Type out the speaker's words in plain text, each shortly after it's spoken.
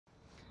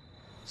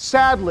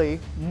Sadly,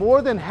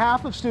 more than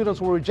half of students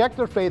will reject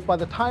their faith by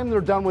the time they're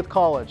done with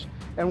college.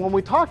 And when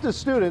we talk to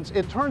students,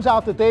 it turns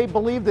out that they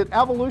believe that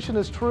evolution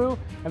is true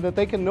and that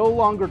they can no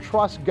longer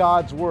trust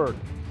God's word.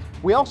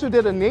 We also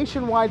did a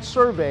nationwide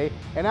survey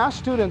and asked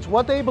students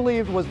what they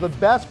believed was the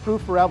best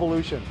proof for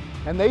evolution.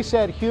 And they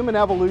said human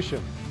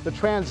evolution, the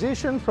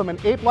transition from an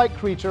ape-like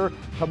creature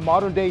to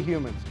modern-day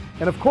humans.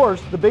 And of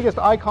course, the biggest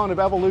icon of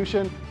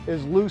evolution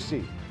is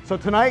Lucy. So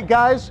tonight,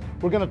 guys,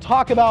 we're going to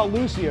talk about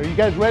Lucy. Are you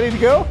guys ready to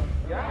go?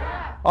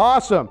 Yeah!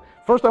 Awesome.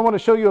 First, I want to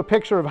show you a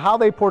picture of how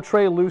they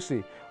portray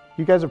Lucy.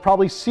 You guys have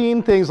probably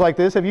seen things like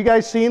this. Have you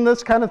guys seen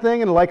this kind of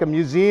thing in like a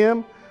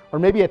museum or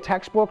maybe a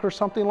textbook or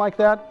something like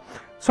that?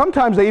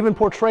 Sometimes they even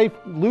portray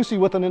Lucy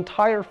with an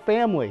entire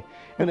family,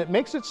 and it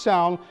makes it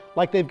sound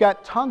like they've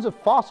got tons of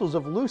fossils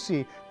of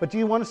Lucy, but do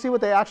you want to see what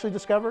they actually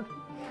discovered?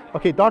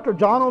 Okay, Dr.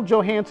 Donald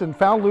Johanson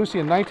found Lucy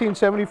in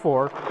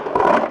 1974,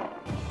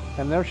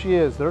 and there she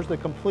is. There's the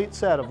complete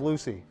set of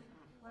Lucy.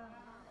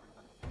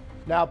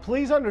 Now,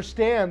 please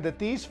understand that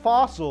these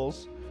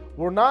fossils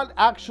were not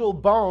actual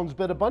bones,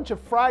 but a bunch of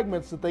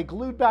fragments that they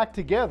glued back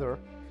together,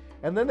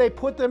 and then they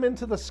put them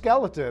into the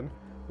skeleton,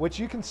 which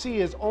you can see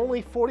is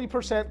only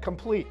 40%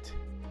 complete.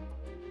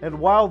 And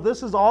while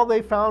this is all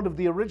they found of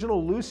the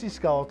original Lucy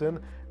skeleton,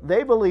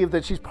 they believe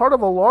that she's part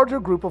of a larger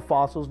group of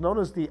fossils known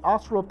as the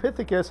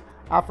Australopithecus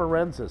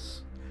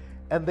afarensis.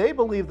 And they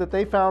believe that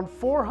they found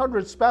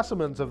 400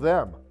 specimens of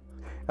them.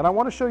 And I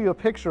want to show you a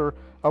picture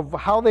of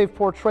how they've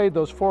portrayed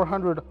those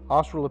 400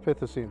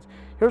 Australopithecines.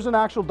 Here's an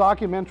actual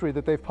documentary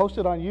that they've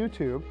posted on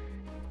YouTube,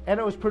 and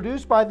it was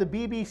produced by the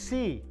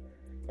BBC.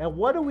 And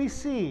what do we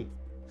see?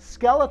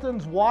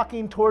 Skeletons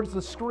walking towards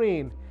the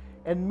screen,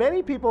 and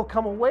many people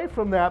come away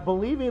from that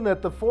believing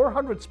that the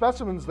 400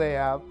 specimens they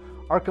have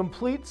are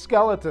complete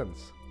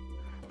skeletons.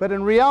 But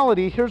in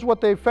reality, here's what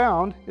they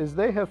found, is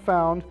they have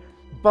found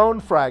bone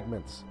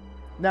fragments.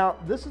 Now,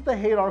 this is the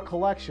Hadar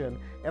collection,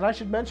 and I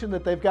should mention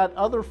that they've got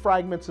other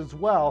fragments as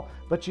well,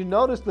 but you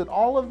notice that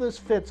all of this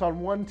fits on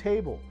one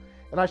table.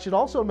 And I should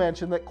also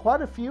mention that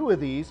quite a few of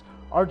these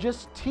are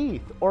just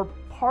teeth or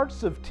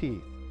parts of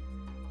teeth.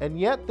 And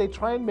yet they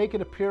try and make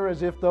it appear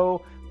as if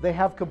though they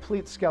have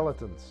complete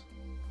skeletons.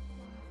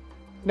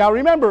 Now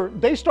remember,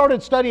 they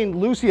started studying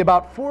Lucy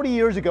about 40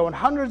 years ago, and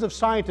hundreds of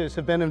scientists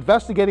have been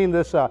investigating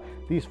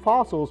these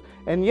fossils,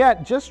 and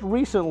yet just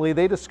recently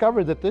they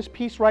discovered that this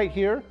piece right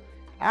here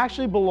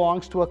actually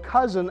belongs to a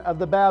cousin of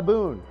the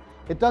baboon.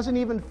 It doesn't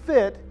even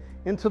fit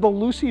into the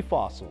Lucy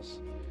fossils.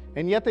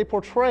 And yet they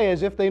portray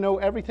as if they know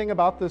everything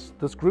about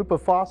this group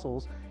of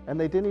fossils, and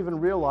they didn't even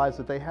realize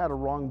that they had a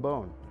wrong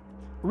bone.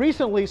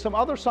 Recently, some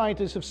other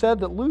scientists have said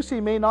that Lucy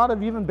may not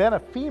have even been a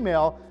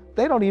female.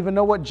 They don't even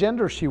know what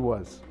gender she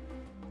was.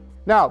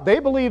 Now, they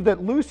believe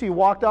that Lucy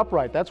walked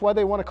upright. That's why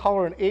they want to call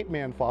her an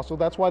ape-man fossil.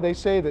 That's why they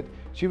say that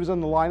she was in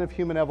the line of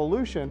human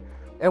evolution.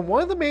 And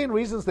one of the main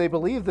reasons they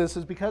believe this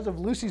is because of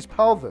Lucy's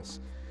pelvis.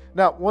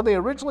 Now, when they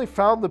originally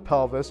found the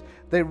pelvis,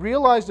 they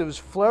realized it was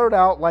flared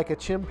out like a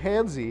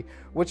chimpanzee,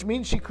 which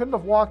means she couldn't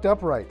have walked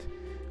upright.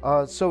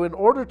 So in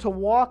order to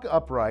walk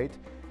upright,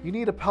 you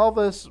need a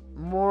pelvis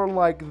more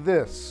like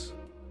this.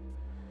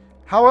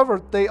 However,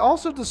 they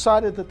also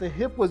decided that the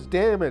hip was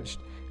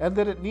damaged and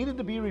that it needed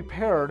to be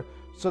repaired,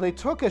 so they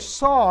took a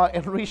saw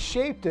and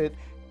reshaped it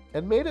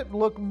and made it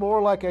look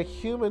more like a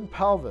human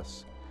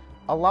pelvis,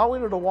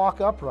 allowing her to walk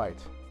upright.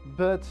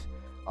 But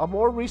a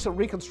more recent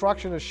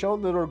reconstruction has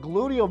shown that her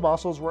gluteal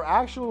muscles were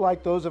actually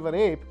like those of an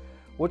ape,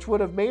 which would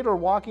have made her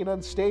walking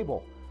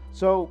unstable.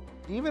 So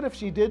even if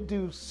she did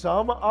do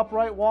some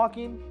upright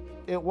walking,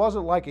 it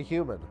wasn't like a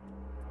human.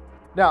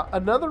 Now,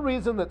 another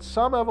reason that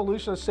some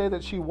evolutionists say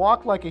that she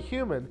walked like a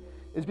human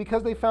is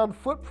because they found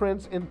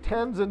footprints in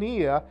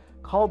Tanzania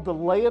called the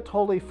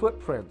Laetoli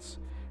footprints.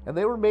 And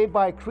they were made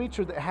by a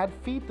creature that had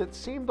feet that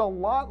seemed a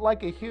lot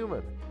like a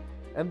human.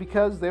 And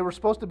because they were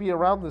supposed to be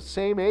around the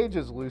same age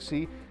as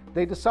Lucy,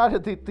 they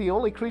decided that the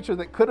only creature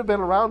that could have been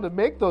around to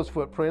make those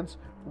footprints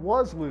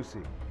was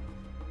Lucy.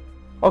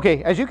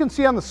 Okay, as you can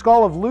see on the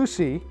skull of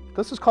Lucy,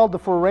 this is called the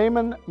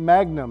foramen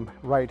magnum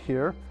right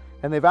here.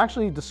 And they've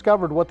actually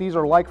discovered what these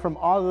are like from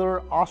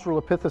other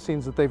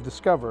Australopithecines that they've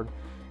discovered.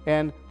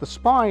 And the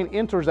spine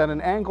enters at an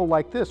angle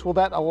like this. Well,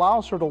 that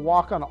allows her to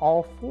walk on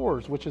all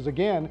fours, which is,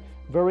 again,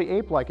 very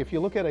ape-like. If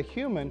you look at a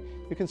human,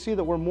 you can see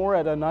that we're more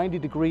at a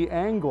 90-degree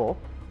angle,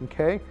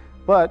 okay?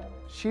 But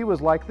she was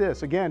like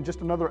this. Again,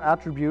 just another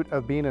attribute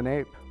of being an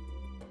ape.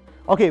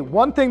 Okay,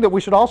 one thing that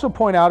we should also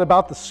point out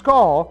about the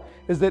skull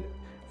is that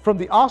from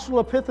the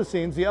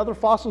Australopithecines, the other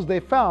fossils they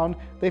found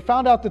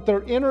out that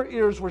their inner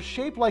ears were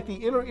shaped like the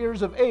inner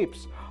ears of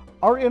apes.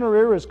 Our inner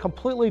ear is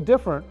completely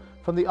different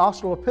from the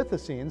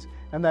Australopithecines,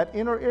 and that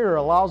inner ear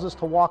allows us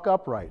to walk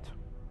upright.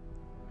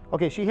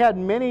 Okay, she had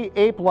many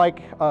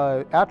ape-like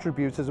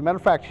attributes. As a matter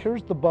of fact,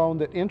 here's the bone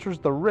that enters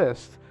the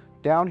wrist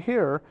down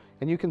here,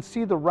 and you can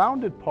see the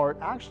rounded part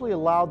actually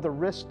allowed the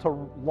wrist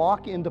to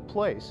lock into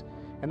place.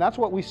 And that's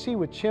what we see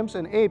with chimps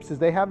and apes, is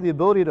they have the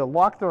ability to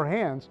lock their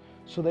hands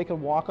so they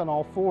can walk on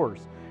all fours.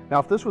 Now,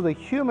 if this was a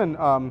human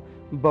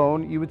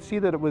bone, you would see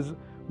that it was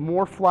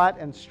more flat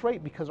and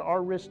straight because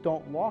our wrists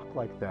don't lock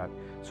like that.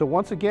 So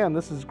once again,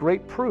 this is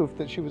great proof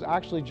that she was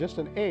actually just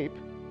an ape.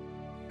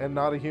 And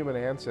not a human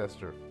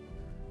ancestor.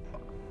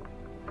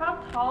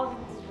 How tall do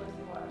you think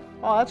Lucy was?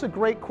 Oh, that's a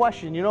great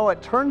question. You know,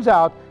 it turns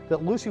out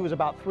that Lucy was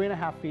about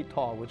 3.5 feet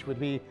tall, which would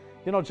be,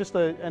 you know, just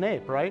an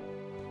ape, right?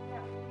 Yeah.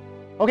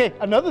 Okay,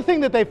 another thing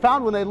that they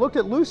found when they looked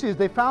at Lucy is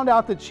they found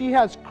out that she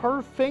has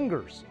curved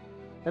fingers.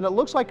 And it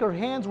looks like her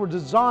hands were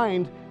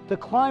designed to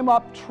climb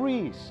up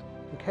trees,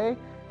 okay?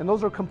 And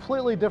those are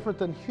completely different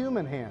than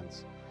human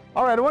hands.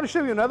 All right, I want to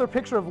show you another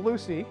picture of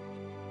Lucy.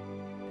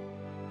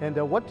 And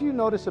what do you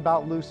notice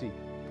about Lucy?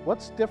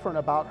 What's different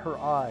about her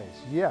eyes?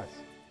 Yes.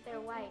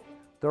 They're white.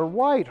 They're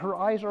white. Her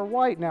eyes are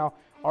white. Now,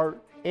 are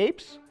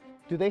apes,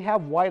 do they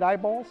have white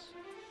eyeballs?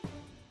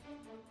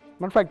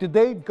 Matter of fact, did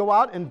they go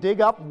out and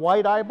dig up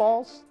white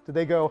eyeballs? Did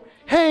they go,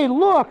 hey,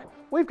 look,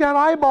 we've got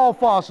eyeball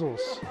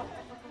fossils,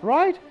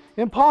 right?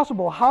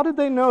 Impossible. How did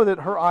they know that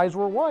her eyes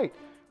were white?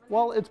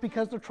 Well, it's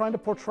because they're trying to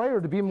portray her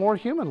to be more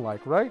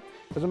human-like, right?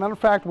 As a matter of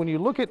fact, when you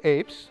look at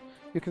apes,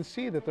 you can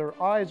see that their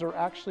eyes are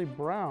actually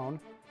brown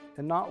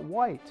and not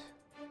white.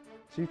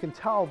 So you can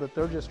tell that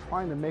they're just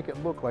trying to make it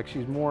look like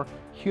she's more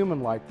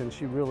human-like than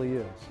she really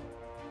is.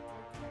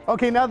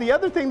 Okay, now the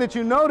other thing that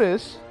you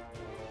notice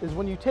is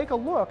when you take a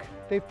look,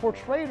 they've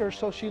portrayed her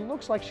so she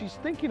looks like she's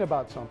thinking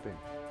about something.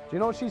 Do you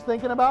know what she's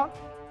thinking about?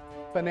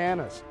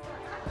 Bananas.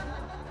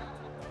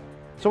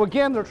 So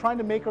again, they're trying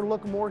to make her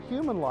look more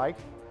human-like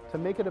to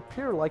make it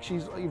appear like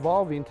she's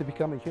evolving to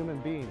become a human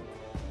being.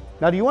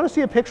 Now, do you want to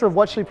see a picture of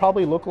what she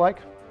probably looked like?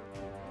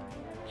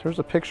 Here's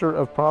a picture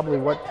of probably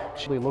what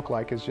she looked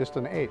like as just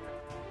an ape.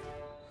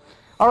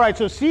 All right,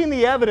 so seeing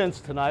the evidence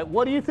tonight,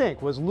 what do you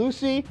think? Was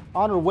Lucy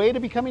on her way to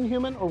becoming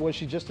human, or was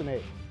she just an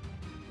ape?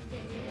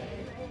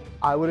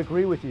 I would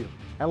agree with you.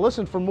 And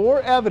listen, for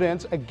more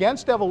evidence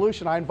against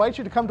evolution, I invite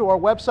you to come to our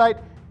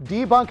website,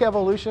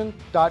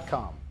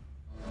 debunkevolution.com.